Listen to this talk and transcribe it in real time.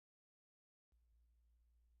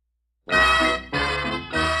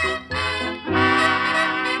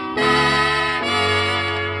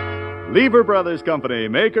Lever Brothers Company,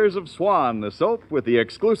 makers of Swan, the soap with the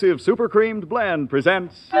exclusive super creamed blend,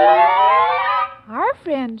 presents Our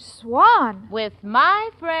Friend Swan. With My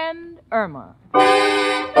Friend Irma.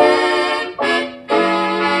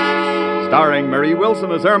 Starring Marie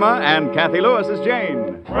Wilson as Irma and Kathy Lewis as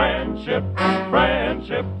Jane. Friendship,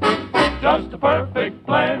 friendship, just a perfect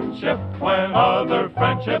friendship. When other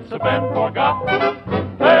friendships have been forgot,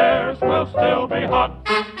 theirs will still be hot.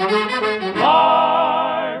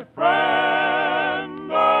 My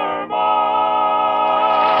friend Irma.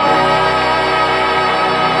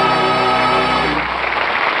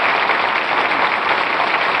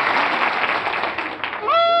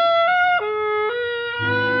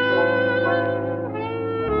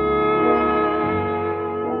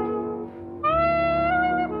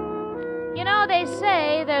 You know, they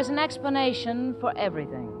say there's an explanation for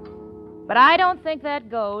everything. But I don't think that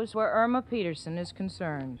goes where Irma Peterson is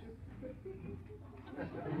concerned.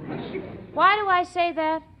 Why do I say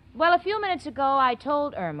that? Well, a few minutes ago, I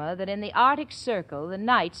told Irma that in the Arctic Circle, the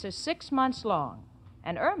nights are 6 months long.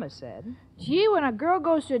 And Irma said, Gee, when a girl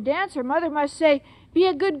goes to a dance, her mother must say, be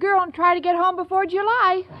a good girl and try to get home before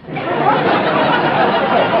July.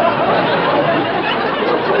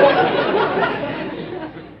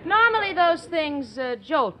 Normally those things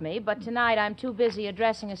jolt me, but tonight I'm too busy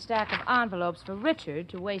addressing a stack of envelopes for Richard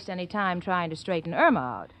to waste any time trying to straighten Irma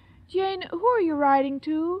out. Jane, who are you writing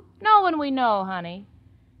to? No one we know, honey.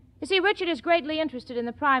 You see, Richard is greatly interested in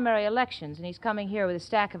the primary elections, and he's coming here with a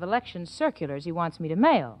stack of election circulars he wants me to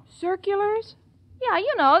mail. Circulars? Yeah,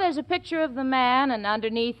 you know, there's a picture of the man, and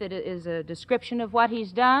underneath it is a description of what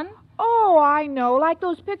he's done. Oh, I know, like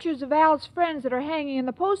those pictures of Al's friends that are hanging in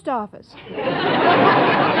the post office.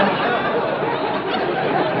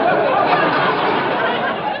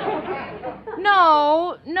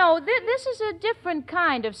 No, this is a different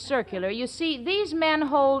kind of circular. You see, these men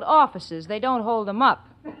hold offices. They don't hold them up.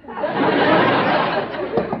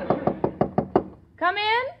 Come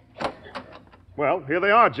in. Well, here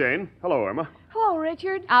they are, Jane. Hello, Irma. Hello,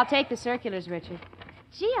 Richard. I'll take the circulars, Richard.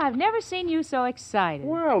 Gee, I've never seen you so excited.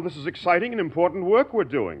 Well, this is exciting and important work we're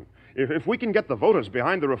doing. If we can get the voters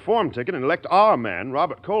behind the reform ticket and elect our man,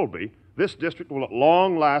 Robert Colby, this district will at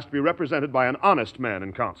long last be represented by an honest man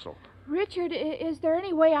in council. Richard, is there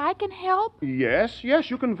any way I can help? Yes,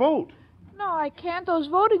 you can vote. No, I can't. Those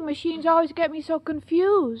voting machines always get me so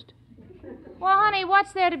confused. Well, honey,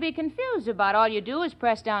 what's there to be confused about? All you do is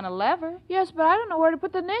press down a lever. Yes, but I don't know where to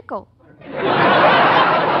put the nickel. Well,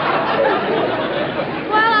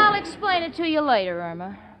 I'll explain it to you later,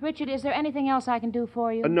 Irma. Richard, is there anything else I can do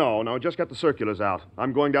for you? No, just get the circulars out.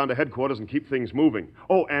 I'm going down to headquarters and keep things moving.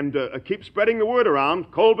 Oh, and keep spreading the word around.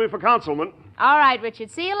 Colby for councilman. All right, Richard.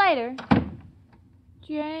 See you later.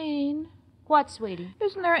 Jane. What, sweetie?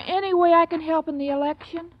 Isn't there any way I can help in the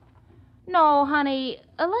election? No, honey.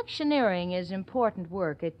 Electioneering is important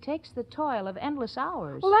work. It takes the toil of endless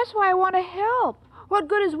hours. Well, that's why I want to help. What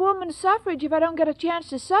good is women's suffrage if I don't get a chance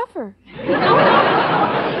to suffer?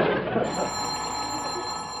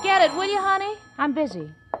 Get it, will you, honey? I'm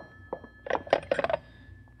busy.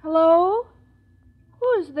 Hello?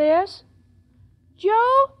 Who is this?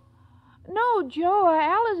 Joe? No, Joe,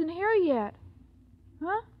 Al isn't here yet.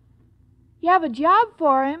 Huh? You have a job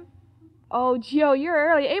for him? Oh, Joe, you're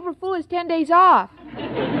early. April Fool is 10 days off.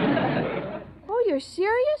 Oh, you're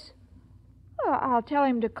serious? Well, I'll tell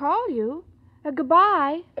him to call you.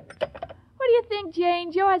 Goodbye. What do you think,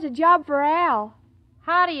 Jane? Joe has a job for Al.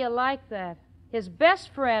 How do you like that? His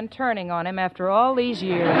best friend turning on him after all these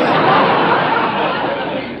years.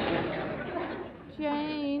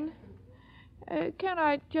 Jane, can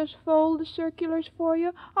I just fold the circulars for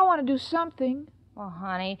you? I want to do something. Well,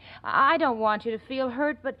 honey, I don't want you to feel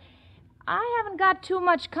hurt, but I haven't got too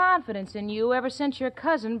much confidence in you ever since your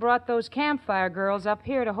cousin brought those campfire girls up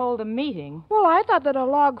here to hold a meeting. Well, I thought that a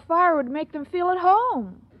log fire would make them feel at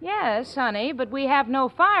home. Yes, honey, but we have no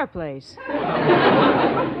fireplace.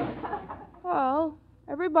 Well,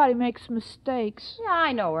 everybody makes mistakes. Yeah,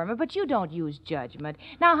 I know, Irma, but you don't use judgment.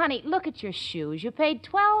 Now, honey, look at your shoes. You paid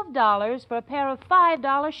 $12 for a pair of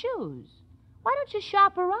 $5 shoes. Why don't you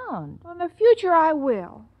shop around? In the future, I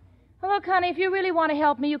will. Well, look, honey, if you really want to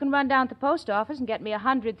help me, you can run down to the post office and get me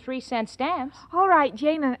 100 3-cent stamps. All right,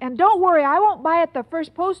 Jane, and don't worry, I won't buy at the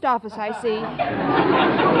first post office I see. I'm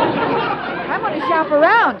going to shop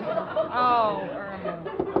around. Oh, Irma.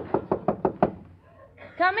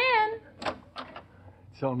 Come in.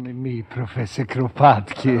 It's only me, Professor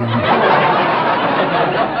Kropotkin.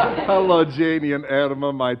 Hello, Janie and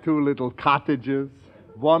Irma, my two little cottages.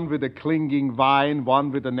 One with a clinging vine,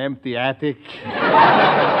 one with an empty attic.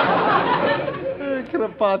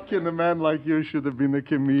 Potkin, a man like you should have been a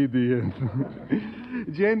comedian.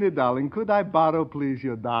 Janie, darling, could I borrow, please,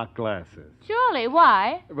 your dark glasses? Surely,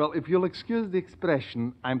 why? Well, if you'll excuse the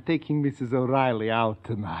expression, I'm taking Mrs. O'Reilly out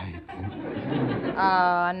tonight.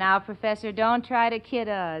 Oh, now, Professor, don't try to kid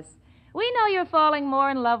us. We know you're falling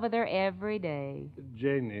more in love with her every day.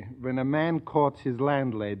 Janie, when a man courts his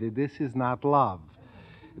landlady, this is not love.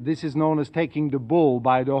 This is known as taking the bull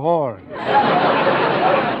by the horn.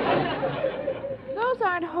 Those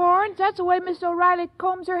aren't horns. That's the way Miss O'Reilly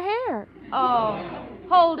combs her hair. Oh,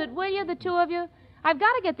 hold it, will you, the two of you? I've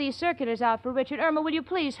got to get these circulars out for Richard. Irma, will you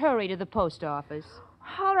please hurry to the post office?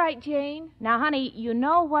 All right, Jane. Now, honey, you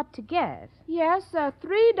know what to get. Yes, a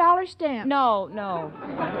 $3 stamp. No,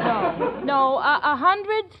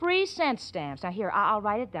 100 3-cent stamps. Now, here, I'll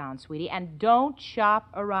write it down, sweetie, and don't shop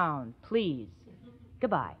around, please.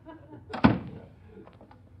 Goodbye.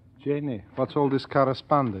 Janie, what's all this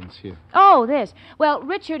correspondence here? Oh, this. Well,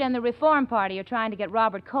 Richard and the Reform Party are trying to get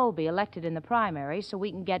Robert Colby elected in the primary so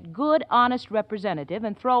we can get good, honest representative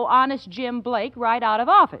and throw honest Jim Blake right out of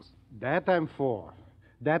office. That I'm for.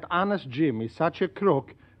 That honest Jim is such a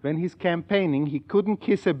crook, when he's campaigning, he couldn't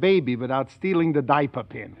kiss a baby without stealing the diaper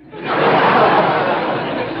pin. Well,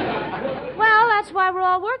 that's why we're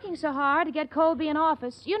all working so hard to get Colby in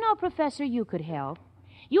office. You know, Professor, you could help.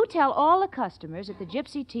 You tell all the customers at the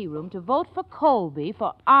Gypsy Tea Room to vote for Colby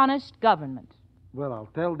for honest government. Well, I'll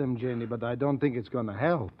tell them, Janie, but I don't think it's going to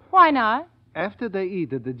help. Why not? After they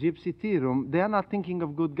eat at the Gypsy Tea Room, they're not thinking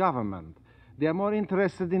of good government. They're more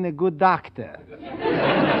interested in a good doctor.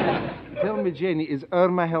 Tell me, Janie, is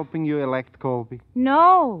Irma helping you elect Colby?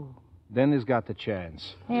 No. Then he's got the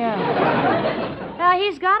chance. Yeah. Now,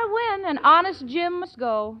 he's got to win, and honest Jim must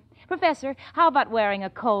go. Professor, how about wearing a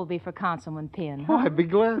Colby for Councilman pin? Huh? Oh, I'd be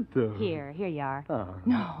glad to. Here you are.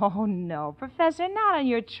 Oh. No, Professor, not on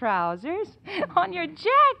your trousers. On your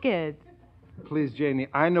jacket. Please, Janie,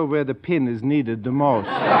 I know where the pin is needed the most.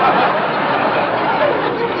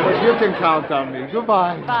 But you can count on me.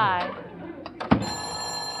 Goodbye. Bye.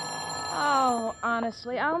 Oh,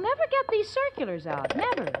 honestly, I'll never get these circulars out.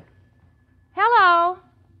 Never. Hello?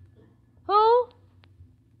 Who?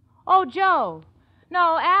 Oh, Joe.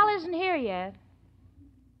 No, Al isn't here yet.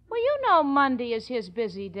 Well, you know Monday is his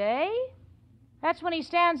busy day. That's when he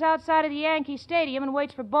stands outside of the Yankee Stadium and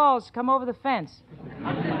waits for balls to come over the fence.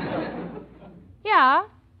 Yeah,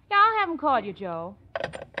 I'll have him call you, Joe.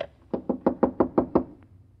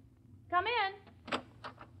 Come in.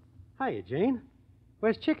 Hiya, Jane.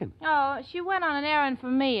 Where's Chicken? Oh, she went on an errand for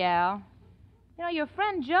me, Al. You know, your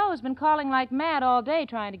friend Joe's been calling like mad all day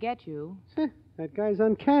trying to get you. That guy's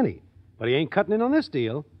uncanny. But he ain't cutting in on this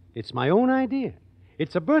deal. It's my own idea.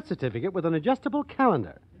 It's a birth certificate with an adjustable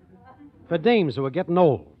calendar. For dames who are getting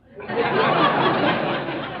old.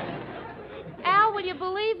 Al, will you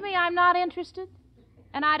believe me? I'm not interested.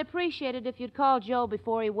 And I'd appreciate it if you'd call Joe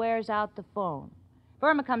before he wears out the phone. If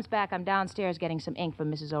Irma comes back, I'm downstairs getting some ink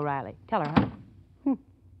from Mrs. O'Reilly. Tell her, huh?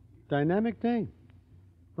 Dynamic dame.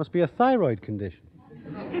 Must be a thyroid condition.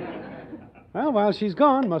 Well, while she's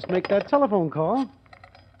gone, must make that telephone call.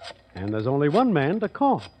 And there's only one man to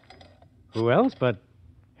call. Who else but...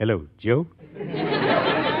 Hello, Joe.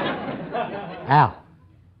 Al,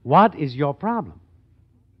 what is your problem?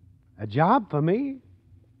 A job for me?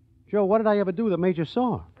 Joe, what did I ever do that made you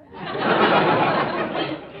sore?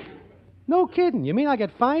 No kidding. You mean I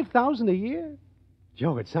get $5,000 a year?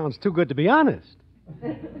 Joe, it sounds too good to be honest.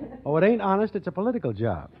 Oh, it ain't honest. It's a political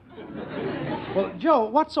job. Well, Joe,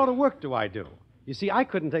 what sort of work do I do? You see, I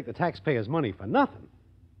couldn't take the taxpayers' money for nothing.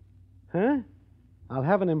 Huh? I'll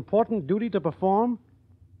have an important duty to perform.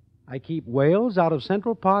 I keep whales out of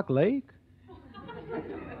Central Park Lake.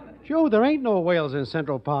 Joe, there ain't no whales in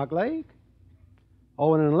Central Park Lake.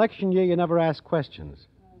 Oh, in an election year, you never ask questions.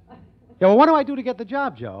 Yeah, well, what do I do to get the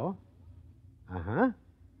job, Joe?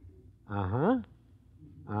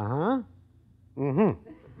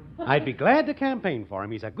 I'd be glad to campaign for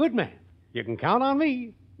him. He's a good man. You can count on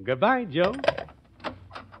me. Goodbye, Joe.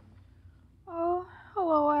 Oh,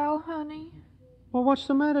 hello, Al, honey. Well, what's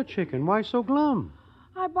the matter, Chicken? Why so glum?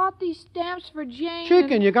 I bought these stamps for Jane.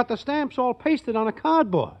 Chicken, you got the stamps all pasted on a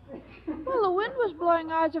cardboard. Well, the wind was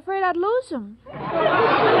blowing. I was afraid I'd lose them.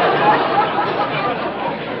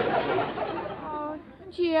 Oh,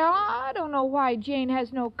 gee, Al, I don't know why Jane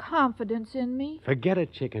has no confidence in me. Forget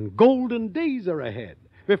it, Chicken. Golden days are ahead.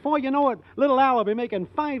 Before you know it, little Al will be making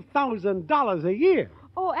 $5,000 a year.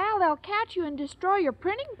 Oh, Al, they'll catch you and destroy your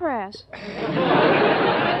printing press.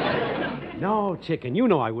 No, Chicken, you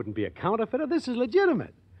know I wouldn't be a counterfeiter. This is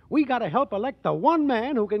legitimate. We got to help elect the one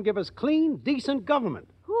man who can give us clean, decent government.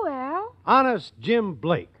 Who, Al? Honest Jim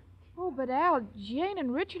Blake. Oh, but Al, Jane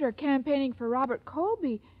and Richard are campaigning for Robert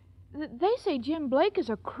Colby. They say Jim Blake is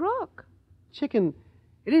a crook. Chicken,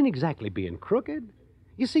 it ain't exactly being crooked.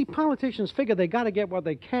 You see, politicians figure they got to get what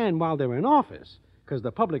they can while they're in office, because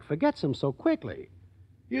the public forgets them so quickly.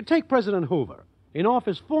 You take President Hoover, in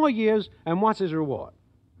office 4 years, and what's his reward?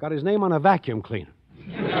 Got his name on a vacuum cleaner.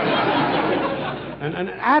 and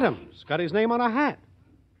Adams got his name on a hat.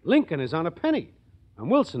 Lincoln is on a penny, and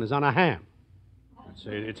Wilson is on a ham.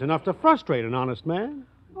 It's enough to frustrate an honest man.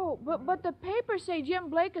 Oh, but the papers say Jim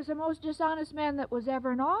Blake is the most dishonest man that was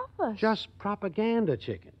ever in office. Just propaganda,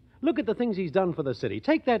 Chicken. Look at the things he's done for the city.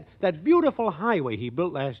 Take that beautiful highway he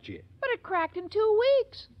built last year. But it cracked in 2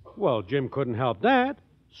 weeks. Well, Jim couldn't help that.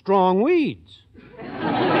 Strong weeds. Well,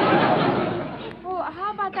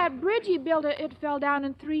 how about that bridge he built? It fell down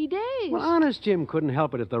in 3 days. Well, honest Jim couldn't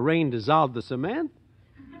help it if the rain dissolved the cement.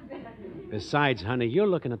 Besides, honey, you're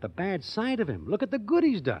looking at the bad side of him. Look at the good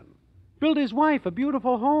he's done. Built his wife a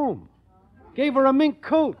beautiful home. Gave her a mink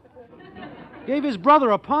coat. Gave his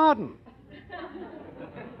brother a pardon.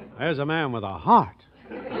 There's a man with a heart.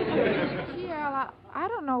 Gee, Al, I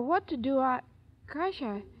don't know what to do. I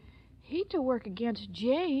hate to work against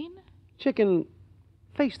Jane. Chicken,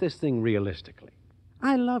 face this thing realistically.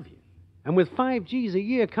 I love you. And with 5 G's a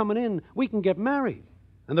year coming in, we can get married.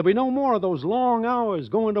 And there'll be no more of those long hours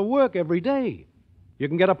going to work every day. You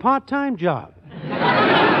can get a part-time job.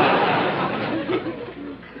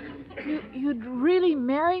 You'd really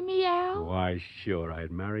marry me, Al? Why, sure,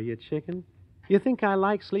 I'd marry you, Chicken. You think I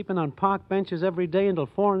like sleeping on park benches every day until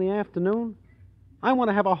 4 in the afternoon? I want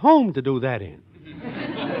to have a home to do that in.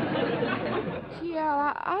 Gee,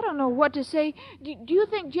 Al, I don't know what to say. Do you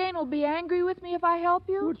think Jane will be angry with me if I help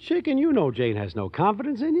you? Well, Chicken, you know Jane has no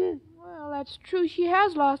confidence in you. Well, that's true. She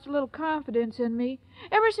has lost a little confidence in me.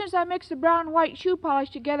 Ever since I mixed the brown and white shoe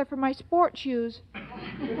polish together for my sport shoes.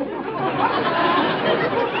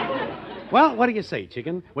 Well, what do you say,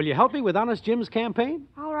 Chicken? Will you help me with Honest Jim's campaign?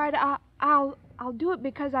 All right, I'll do it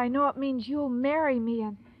because I know it means you'll marry me,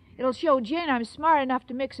 and it'll show Jane I'm smart enough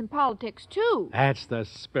to mix in politics, too. That's the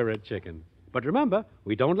spirit, Chicken. But remember,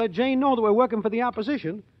 we don't let Jane know that we're working for the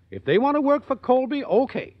opposition. If they want to work for Colby,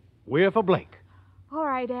 okay. We're for Blake. All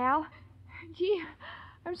right, Al. Gee,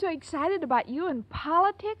 I'm so excited about you and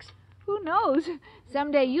politics. Who knows?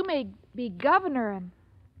 Someday you may be governor, and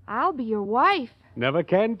I'll be your wife. Never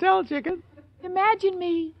can tell, Chicken. Imagine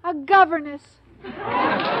me, a governess.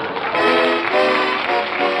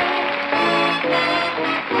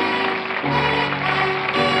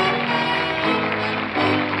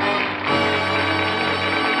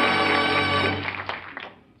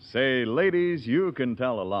 Say, ladies, you can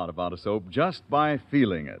tell a lot about a soap just by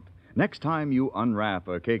feeling it. Next time you unwrap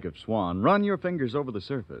a cake of Swan, run your fingers over the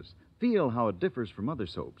surface. Feel how it differs from other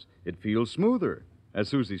soaps. It feels smoother. As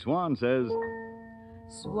Susie Swan says,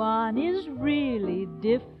 Swan is really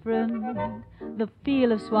different. The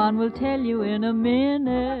feel of Swan will tell you in a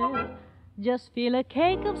minute. Just feel a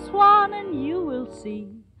cake of Swan and you will see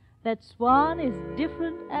that Swan is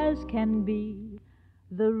different as can be.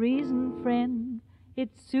 The reason, friend,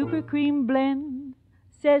 it's super cream blend,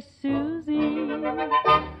 says Susie.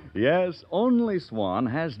 yes, only Swan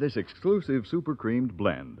has this exclusive super creamed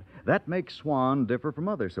blend. That makes Swan differ from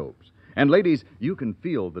other soaps. And ladies, you can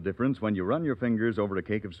feel the difference when you run your fingers over a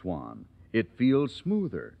cake of Swan. It feels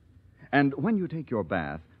smoother. And when you take your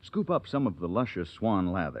bath, scoop up some of the luscious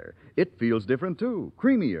Swan lather. It feels different, too.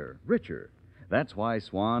 Creamier, richer. That's why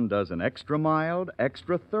Swan does an extra mild,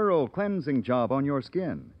 extra thorough cleansing job on your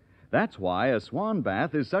skin. That's why a Swan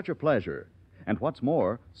bath is such a pleasure. And what's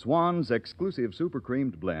more, Swan's exclusive super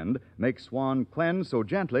creamed blend makes Swan cleanse so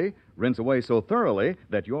gently, rinse away so thoroughly,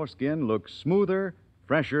 that your skin looks smoother,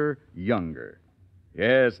 fresher, younger.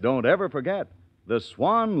 Yes, don't ever forget, the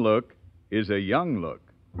Swan look is a young look.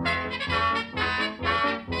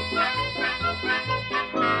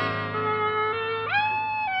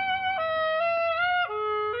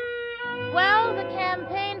 Well, the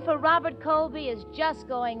campaign for Robert Colby is just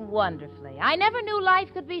going wonderfully. I never knew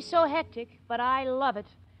life could be so hectic, but I love it.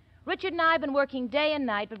 Richard and I have been working day and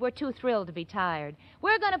night, but we're too thrilled to be tired.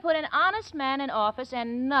 We're going to put an honest man in office,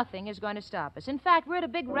 and nothing is going to stop us. In fact, we're at a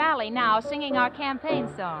big rally now singing our campaign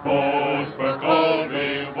song. Vote for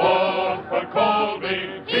Colby, vote for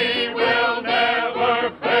Colby. He will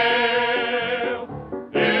never fail.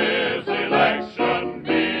 His election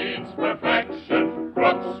means perfection.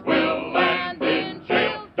 Crooks will land in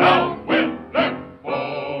jail. Down with them.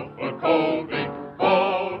 Vote for Colby,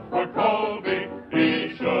 vote for Colby.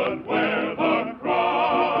 He should wear the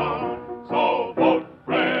crown. So vote,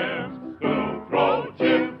 friends, to throw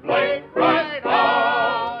Jim Blake right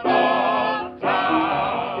out of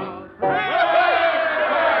town.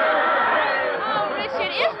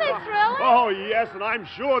 I'm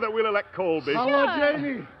sure that we'll elect Colby. Hello,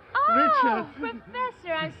 Janie. Oh, Richard.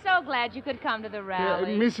 Professor, I'm so glad you could come to the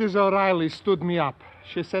rally. Mrs. O'Reilly stood me up.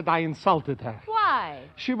 She said I insulted her. Why?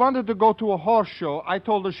 She wanted to go to a horse show. I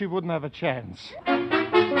told her she wouldn't have a chance.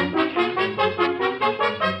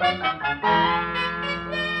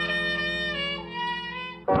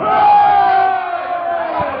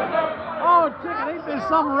 Oh, Chicken, ain't this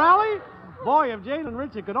some rally? Boy, if Jane and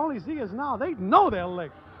Richard could only see us now, they'd know they're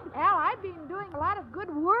licked. Al, I've been doing a lot of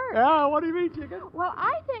good work. Yeah, what do you mean, Chicken? Well,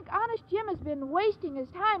 I think Honest Jim has been wasting his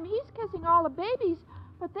time. He's kissing all the babies,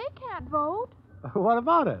 but they can't vote. What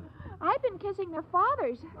about it? I've been kissing their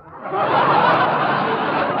fathers.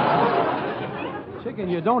 Chicken,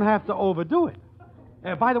 you don't have to overdo it.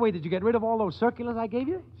 By the way, did you get rid of all those circulars I gave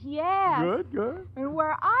you? Yes. Good. And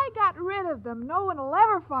where I got rid of them, no one will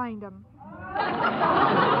ever find them.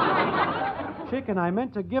 Chicken, I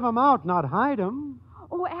meant to give 'em out, not hide 'em.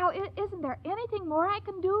 Oh, Al, isn't there anything more I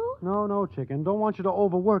can do? No, Chicken. Don't want you to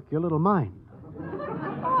overwork your little mind.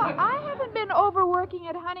 Oh, I haven't been overworking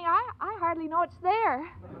it, honey. I hardly know it's there.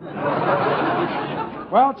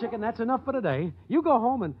 Well, Chicken, that's enough for today. You go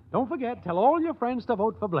home and don't forget, tell all your friends to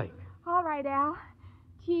vote for Blake. All right, Al.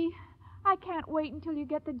 Gee, I can't wait until you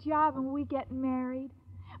get the job and we get married.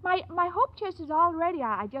 My hope chest is all ready.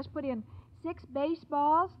 I just put in 6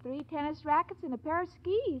 baseballs, 3 tennis rackets, and a pair of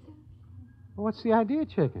skis. What's the idea,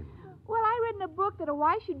 Chicken? Well, I read in a book that a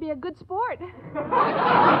wife should be a good sport.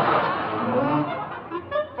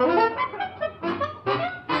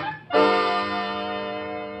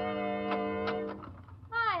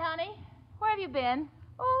 Hi, honey. Where have you been?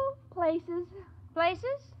 Oh, places.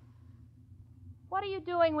 Places? What are you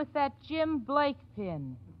doing with that Jim Blake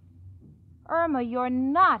pin? Irma, you're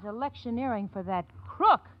not electioneering for that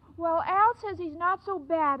crook. Well, Al says he's not so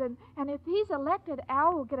bad, and if he's elected,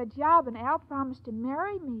 Al will get a job, and Al promised to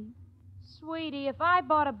marry me. Sweetie, if I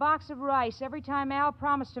bought a box of rice every time Al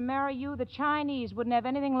promised to marry you, the Chinese wouldn't have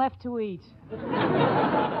anything left to eat.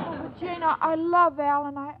 But Jane, I love Al,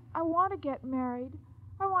 and I want to get married.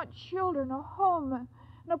 I want children, a home, and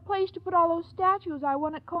a place to put all those statues I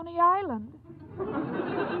won at Coney Island.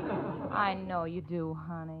 I know you do,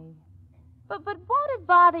 honey. But won't it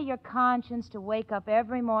bother your conscience to wake up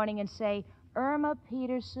every morning and say, Irma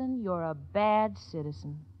Peterson, you're a bad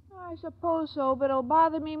citizen? I suppose so, but it'll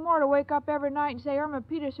bother me more to wake up every night and say, Irma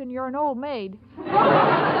Peterson, you're an old maid. Well,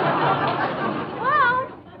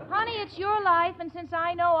 honey, it's your life, and since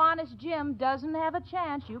I know Honest Jim doesn't have a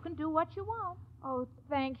chance, you can do what you want. Oh,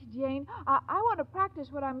 thanks, Jane. I want to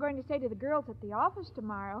practice what I'm going to say to the girls at the office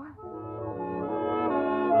tomorrow.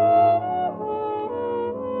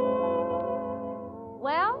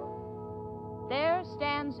 Well, there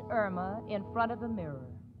stands Irma in front of a mirror.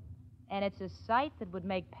 And it's a sight that would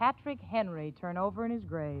make Patrick Henry turn over in his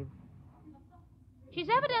grave. She's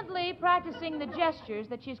evidently practicing the gestures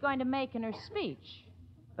that she's going to make in her speech.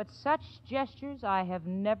 But such gestures I have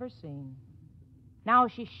never seen. Now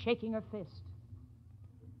she's shaking her fist.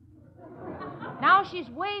 Now she's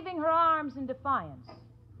waving her arms in defiance.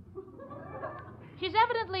 She's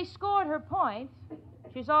evidently scored her point.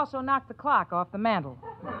 She's also knocked the clock off the mantel.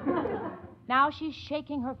 Now she's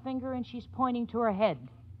shaking her finger and she's pointing to her head.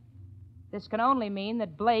 This can only mean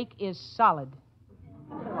that Blake is solid.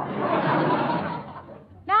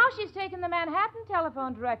 Now she's taken the Manhattan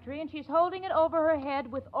telephone directory and she's holding it over her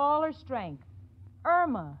head with all her strength.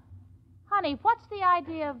 Irma, honey, what's the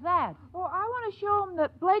idea of that? Oh, I want to show him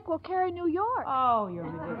that Blake will carry New York. Oh, you're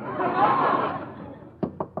ridiculous.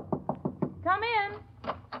 Come in.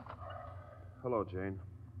 Hello, Jane.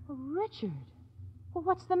 Oh, Richard. Well,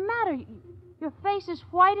 what's the matter? Your face is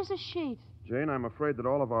white as a sheet. Jane, I'm afraid that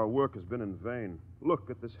all of our work has been in vain. Look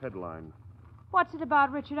at this headline. What's it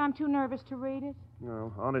about, Richard? I'm too nervous to read it.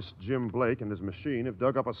 No, honest Jim Blake and his machine have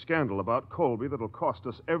dug up a scandal about Colby that'll cost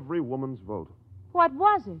us every woman's vote. What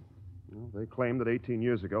was it? Well, they claim that 18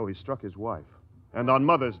 years ago he struck his wife. And on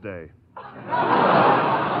Mother's Day.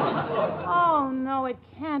 Oh, no, it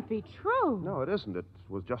can't be true. No, it isn't. It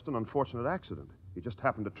was just an unfortunate accident. He just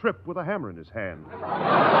happened to trip with a hammer in his hand.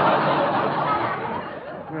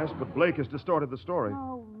 Yes, but Blake has distorted the story.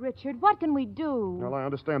 Oh, Richard, what can we do? Well, I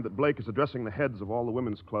understand that Blake is addressing the heads of all the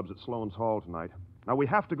women's clubs at Sloan's Hall tonight. Now, we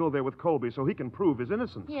have to go there with Colby so he can prove his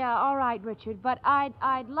innocence. Yeah, all right, Richard, but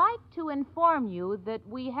I'd like to inform you that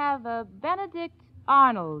we have a Benedict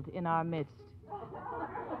Arnold in our midst.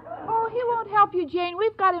 Oh, he won't help you, Jane.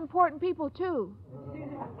 We've got important people, too.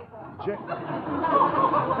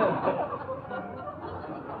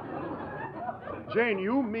 Jane,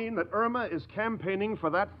 you mean that Irma is campaigning for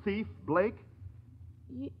that thief, Blake?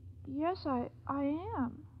 Yes, I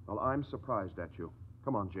am. Well, I'm surprised at you.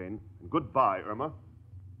 Come on, Jane. And goodbye, Irma.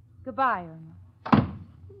 Goodbye, Irma.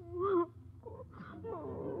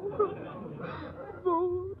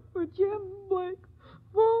 Vote for Jim Blake.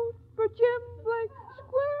 Vote for Jim Blake.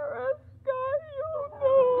 Square as sky, you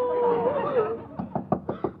know.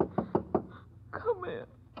 Come in.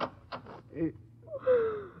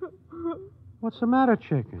 What's the matter,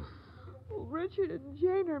 Chicken? Well, Richard and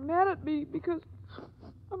Jane are mad at me because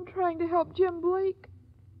I'm trying to help Jim Blake.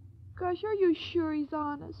 Gosh, are you sure he's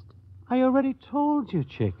honest? I already told you,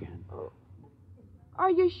 Chicken.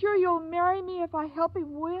 Are you sure you'll marry me if I help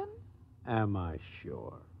him win? Am I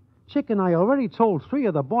sure? Chicken, I already told 3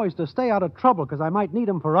 of the boys to stay out of trouble because I might need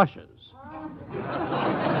them for ushers.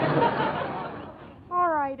 All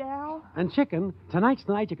right, Al. And Chicken, tonight's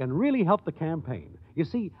the night you can really help the campaign. You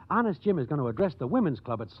see, Honest Jim is going to address the women's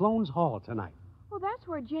club at Sloan's Hall tonight. Well, that's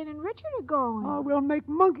where Jane and Richard are going. Oh, we'll make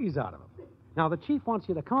monkeys out of them. Now, the chief wants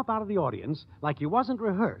you to come up out of the audience like you wasn't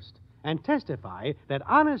rehearsed and testify that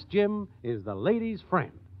Honest Jim is the ladies'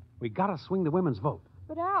 friend. We gotta swing the women's vote.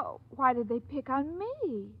 But, Al, why did they pick on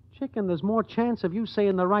me? Chicken, there's more chance of you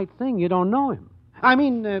saying the right thing. You don't know him. I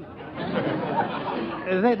mean, they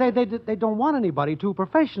don't want anybody too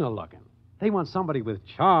professional looking. They want somebody with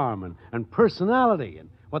charm and personality and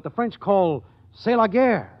what the French call c'est la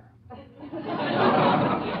guerre.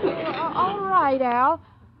 All right, Al.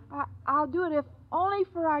 I'll do it if only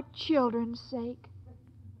for our children's sake.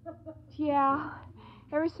 Yeah,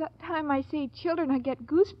 every time I say children, I get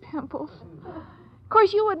goose pimples. Of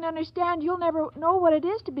course, you wouldn't understand. You'll never know what it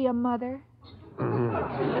is to be a mother.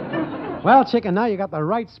 Well, Chicken, now you got the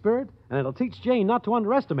right spirit, and it'll teach Jane not to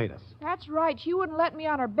underestimate us. That's right. She wouldn't let me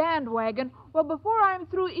on her bandwagon. Well, before I'm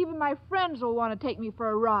through, even my friends will want to take me for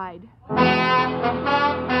a ride.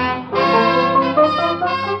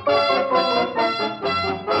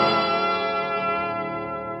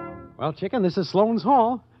 Well, Chicken, this is Sloan's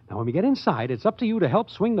Hall. Now, when we get inside, it's up to you to help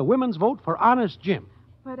swing the women's vote for Honest Jim.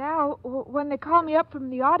 But, Al, when they call me up from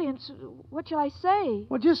the audience, what shall I say?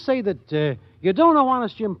 Well, just say that you don't know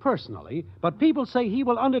Honest Jim personally, but people say he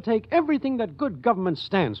will undertake everything that good government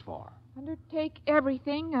stands for. Undertake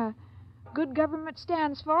everything good government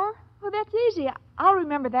stands for? Well, that's easy. I'll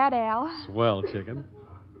remember that, Al. Swell, Chicken.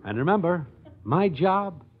 And remember, my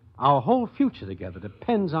job, our whole future together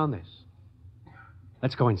depends on this.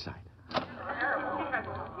 Let's go inside.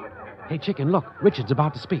 Hey, Chicken, look. Richard's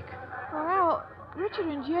about to speak. Well, Al, Richard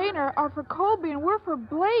and Jane are for Colby and we're for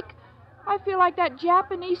Blake. I feel like that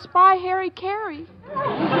Japanese spy Harry Carey.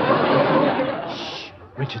 Shh.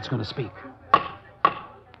 Richard's going to speak.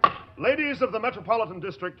 Ladies of the Metropolitan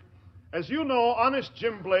District, as you know, Honest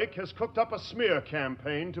Jim Blake has cooked up a smear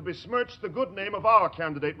campaign to besmirch the good name of our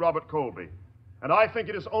candidate, Robert Colby. And I think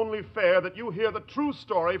it is only fair that you hear the true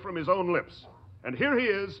story from his own lips. And here he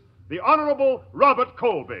is, the Honorable Robert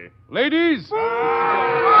Colby. Ladies! Ladies,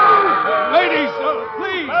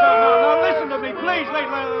 please, now, listen to me, please.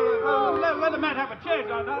 Let the man have a chance.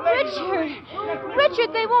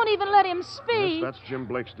 Richard, they won't even let him speak. Yes, that's Jim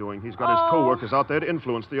Blake's doing. He's got his co-workers out there to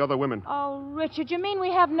influence the other women. Oh, Richard, you mean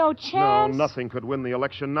we have no chance? No, nothing could win the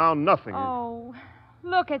election now, nothing. Oh,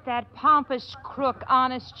 look at that pompous crook,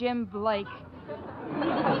 Honest Jim Blake.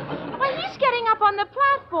 Why, he's getting up on the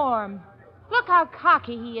platform. Look how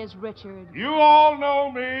cocky he is, Richard. You all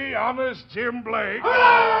know me, Honest Jim Blake.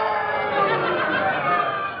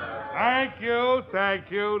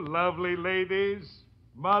 Thank you, lovely ladies,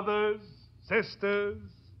 mothers, sisters,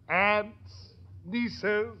 aunts,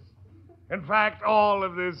 nieces. In fact, all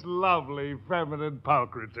of this lovely feminine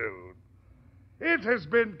pulchritude. It has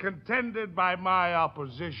been contended by my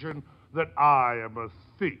opposition that I am a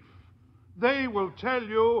thief. They will tell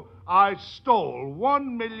you I stole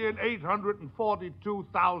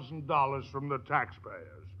 $1,842,000 from the taxpayers.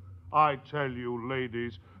 I tell you,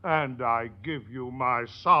 ladies, and I give you my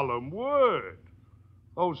solemn word,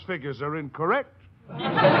 those figures are incorrect.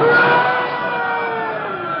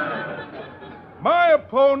 My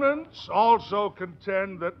opponents also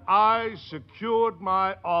contend that I secured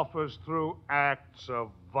my office through acts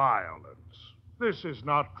of violence. This is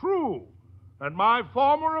not true. And my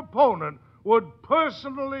former opponent would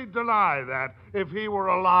personally deny that if he were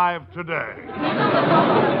alive today.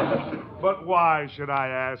 But why should I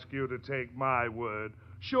ask you to take my word?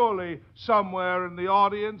 Surely somewhere in the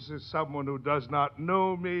audience is someone who does not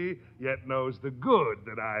know me, yet knows the good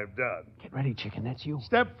that I've done. Get ready, Chicken. That's you.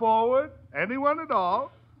 Step forward. Anyone at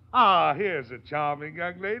all? Ah, here's a charming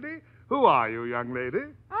young lady. Who are you, young lady?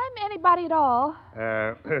 I'm anybody at all.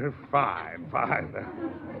 Fine.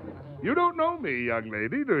 You don't know me, young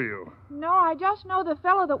lady, do you? No, I just know the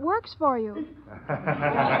fellow that works for you.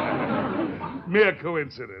 Mere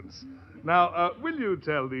coincidence. Now, will you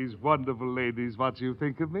tell these wonderful ladies what you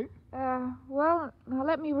think of me? Well, now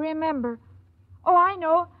let me remember. Oh, I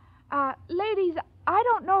know. Ladies, I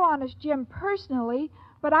don't know Honest Jim personally,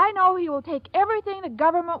 but I know he will take everything the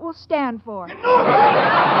government will stand for.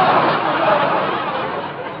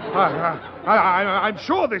 I'm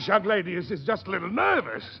sure this young lady is just a little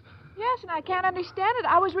nervous. Yes, and I can't understand it.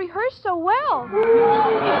 I was rehearsed so well.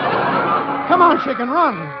 Come on, chicken,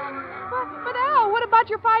 run. But Al, what about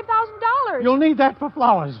your $5,000? You'll need that for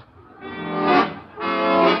flowers.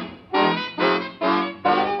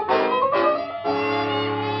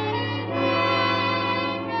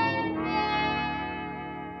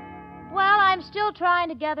 I'm still trying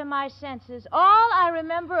to gather my senses. All I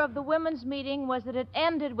remember of the women's meeting was that it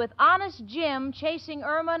ended with Honest Jim chasing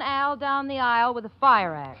Irma and Al down the aisle with a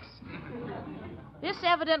fire axe. This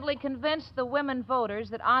evidently convinced the women voters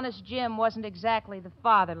that Honest Jim wasn't exactly the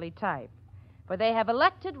fatherly type, for they have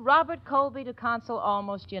elected Robert Colby to consul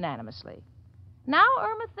almost unanimously. Now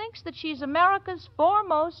Irma thinks that she's America's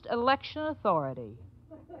foremost election authority.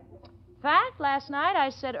 In fact, last night I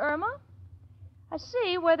said, Irma, I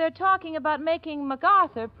see where they're talking about making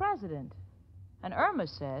MacArthur president. And Irma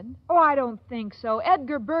said, Oh, I don't think so.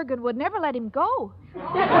 Edgar Bergen would never let him go.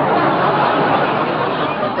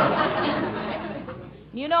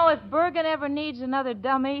 You know, if Bergen ever needs another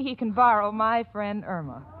dummy, he can borrow my friend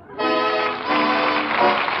Irma.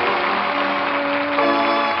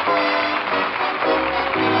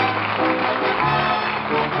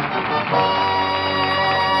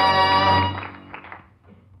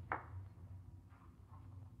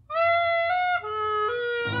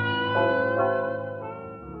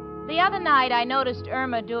 The other night, I noticed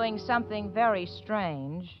Irma doing something very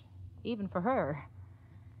strange, even for her.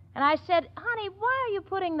 And I said, honey, why are you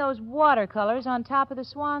putting those watercolors on top of the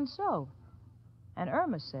swan soap? And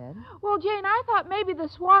Irma said, Well, Jane, I thought maybe the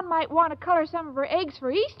swan might want to color some of her eggs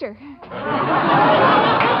for Easter.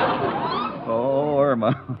 Oh,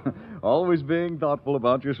 Irma, always being thoughtful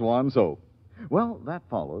about your swan soap. Well, that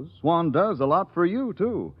follows. Swan does a lot for you,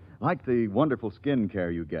 too. Like the wonderful skin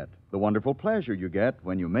care you get, the wonderful pleasure you get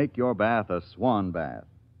when you make your bath a swan bath.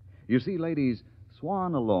 You see, ladies,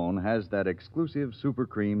 Swan alone has that exclusive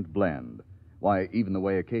super-creamed blend. Why, even the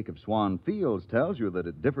way a cake of Swan feels tells you that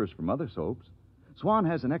it differs from other soaps. Swan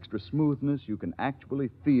has an extra smoothness you can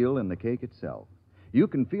actually feel in the cake itself. You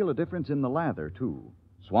can feel a difference in the lather, too.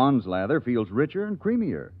 Swan's lather feels richer and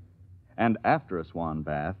creamier. And after a Swan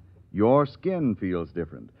bath, your skin feels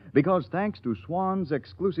different. Because thanks to Swan's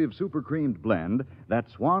exclusive super-creamed blend,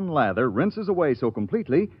 that Swan lather rinses away so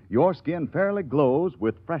completely, your skin fairly glows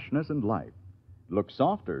with freshness and life. Looks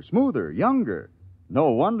softer, smoother, younger. No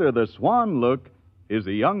wonder the Swan look is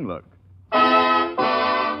a young look.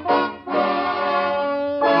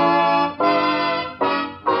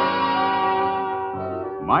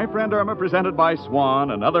 My Friend Irma, presented by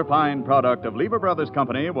Swan, another fine product of Lever Brothers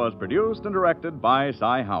Company, was produced and directed by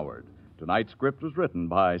Cy Howard. Tonight's script was written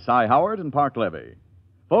by Cy Howard and Park Levy.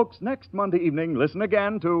 Folks, next Monday evening, listen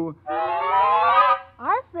again to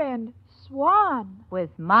Our Friend Swan. with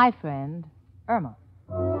my friend Irma.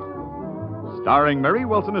 Starring Mary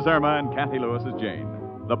Wilson as Irma and Kathy Lewis as Jane.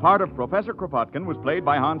 The part of Professor Kropotkin was played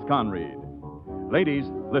by Hans Conried. Ladies,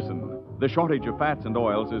 listen. The shortage of fats and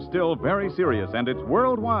oils is still very serious, and it's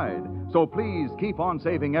worldwide. So please keep on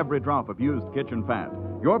saving every drop of used kitchen fat.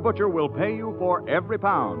 Your butcher will pay you for every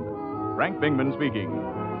pound. Frank Bingman speaking.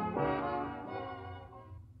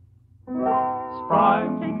 Spry.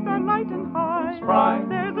 Cakes are light and high. Spry.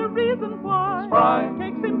 There's a reason why. Spry.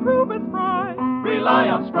 Cakes improve with Spry. Rely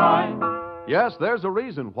on Spry. Yes, there's a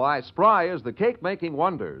reason why Spry is the cake-making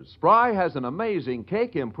wonders. Spry has an amazing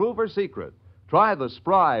cake improver secret. Try the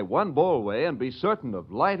Spry one-bowl way and be certain of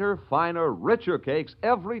lighter, finer, richer cakes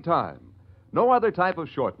every time. No other type of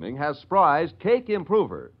shortening has Spry's cake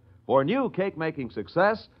improver. For new cake-making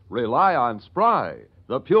success, rely on Spry,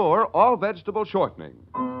 the pure all-vegetable shortening.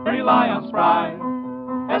 Rely on Spry.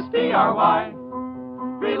 S-P-R-Y.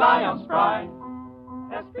 Rely on Spry.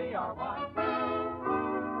 S-P-R-Y.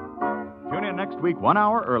 Tune in next week 1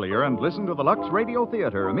 hour earlier and listen to the Lux Radio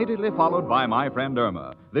Theater, immediately followed by My Friend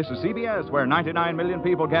Irma. This is CBS, where 99 million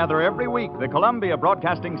people gather every week, the Columbia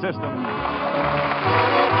Broadcasting System.